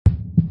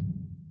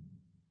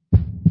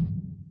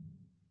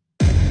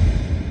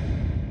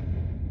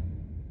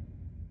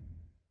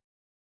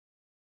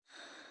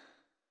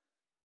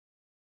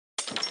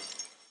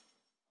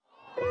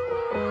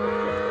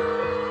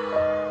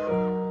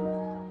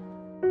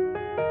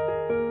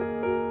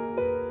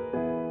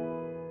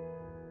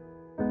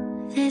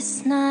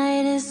This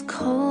night is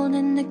cold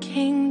in the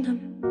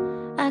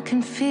kingdom. I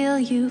can feel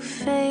you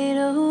fade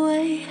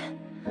away.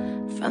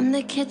 From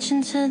the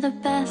kitchen to the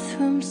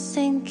bathroom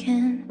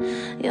sinking,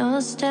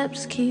 your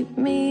steps keep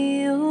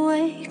me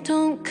awake.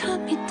 Don't cut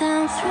me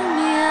down, throw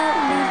me out,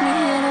 leave me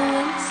here to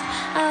waste.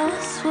 I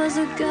once was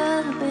a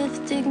girl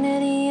with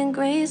dignity and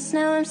grace.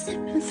 Now I'm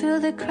slipping through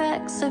the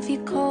cracks of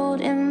your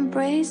cold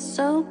embrace.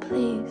 So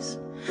please,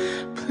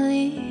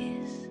 please,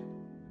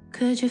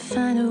 could you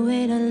find a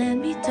way to let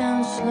me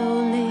down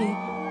slowly?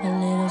 A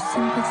little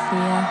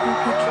sympathy, I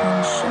hope you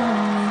can show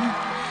me.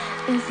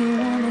 If you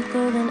wanna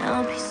go, then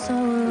I'll be so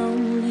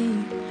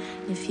lonely.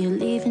 If you're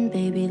leaving,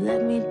 baby,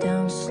 let me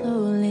down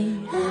slowly.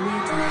 Let me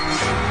down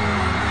slowly.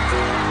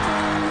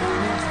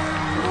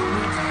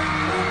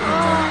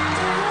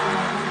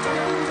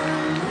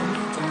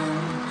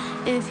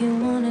 If you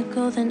wanna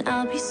go, then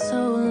I'll be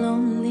so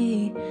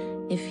lonely.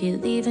 If you're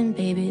leaving,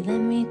 baby, let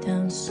me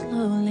down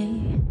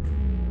slowly.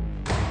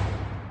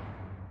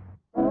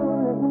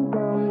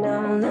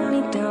 Let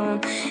me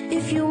down.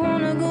 If you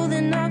wanna go,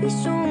 then I'll be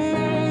so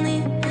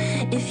lonely.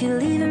 If you're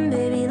leaving,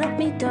 baby, let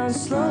me down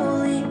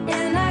slowly.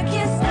 And I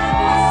can't stop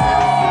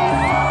myself from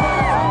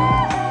falling.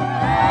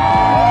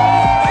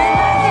 And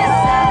I can't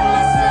stop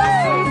myself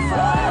from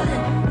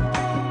falling.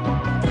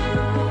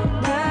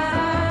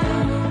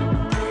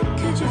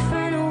 Could you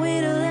find a way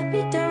to let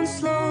me down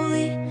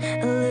slowly?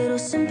 A little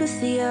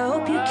sympathy, I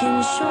hope you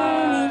can show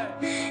me.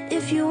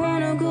 If you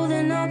wanna go,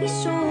 then I'll be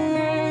so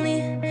lonely.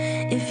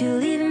 If you're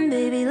leaving,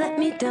 baby, let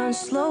me down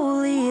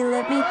slowly.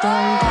 Let me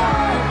down, down,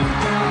 let me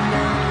down,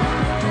 down,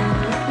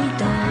 let me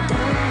down,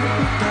 down, let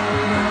me down,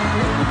 down,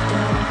 let me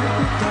down, let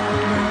me down,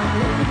 down,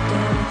 let me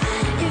down.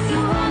 If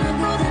you wanna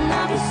go, then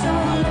I'll be so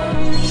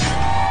lonely.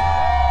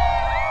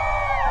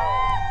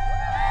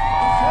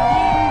 If you're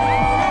leaving,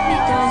 baby, let me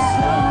down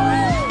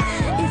slowly.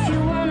 If you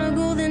wanna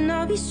go, then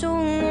I'll be so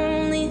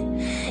lonely.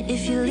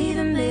 If you're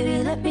leaving, baby,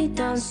 let me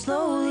down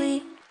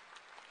slowly.